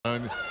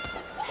And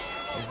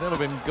he's never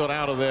been got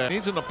out of there. He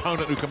needs an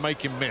opponent who can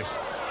make him miss.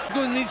 He's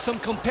going to need some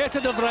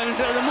competitive rounds.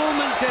 At the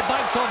moment,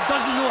 Bakhtov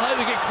doesn't know how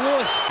to get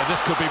close. And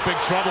this could be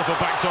big trouble for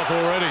Bakhtov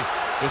already,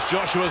 as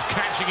Joshua's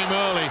catching him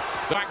early.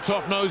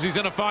 Bakhtov knows he's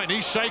in a fight, and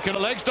he's shaken. The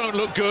legs don't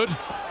look good.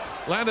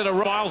 Landed a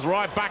miles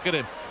right back at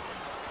him.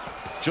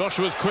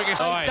 Joshua's quickest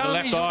eye,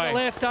 the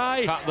left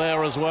eye. Cut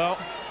there as well.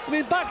 I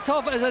mean,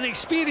 Bakhtov has an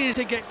experience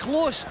to get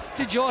close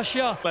to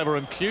Joshua. Clever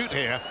and cute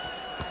here.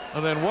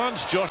 And then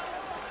once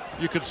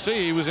you could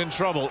see he was in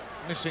trouble.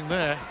 Missing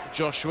there,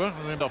 Joshua,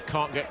 and Bakhtov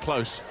can't get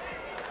close.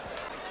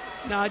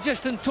 Nah,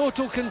 just in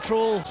total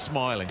control.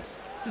 Smiling.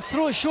 The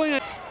throw showing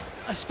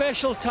a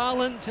special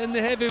talent in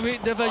the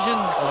heavyweight division.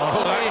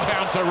 Oh, that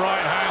counter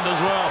right hand as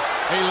well.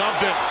 He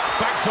loved it.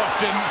 Bakhtov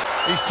didn't.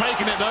 He's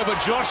taken it though,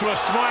 but Joshua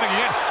smiling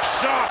again.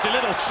 Sharp, a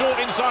little short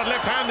inside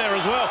left hand there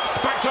as well.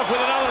 Bakhtov with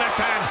another left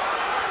hand.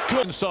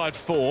 Good inside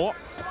four.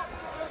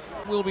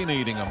 We'll be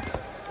needing him.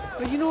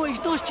 But you know, he's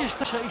not just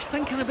that, he's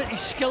thinking about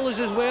his skills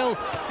as well.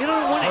 You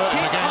don't want to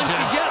take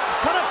punches yet.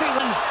 Terrific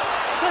ones.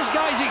 This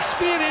guy's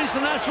experienced,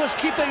 and that's what's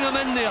keeping him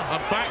in there.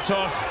 And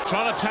Bakhtov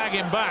trying to tag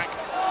him back.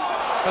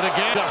 But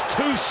again, that's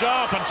too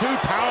sharp and too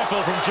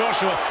powerful from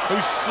Joshua,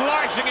 who's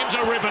slicing him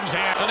to ribbons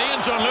here. And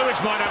John Lewis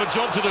might have a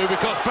job to do,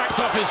 because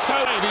Bakhtov is so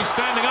heavy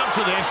standing up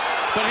to this,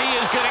 but he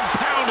is getting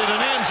pounded,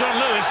 and John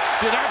Lewis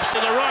did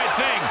absolutely the right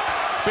thing,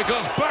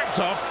 because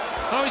Bakhtov,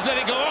 oh, he's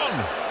letting go on.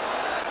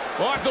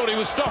 Well, I thought he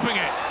was stopping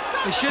it.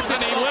 He should be,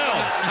 and he will,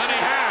 and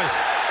he has.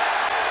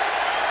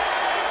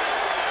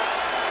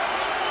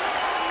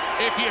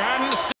 If you hadn't seen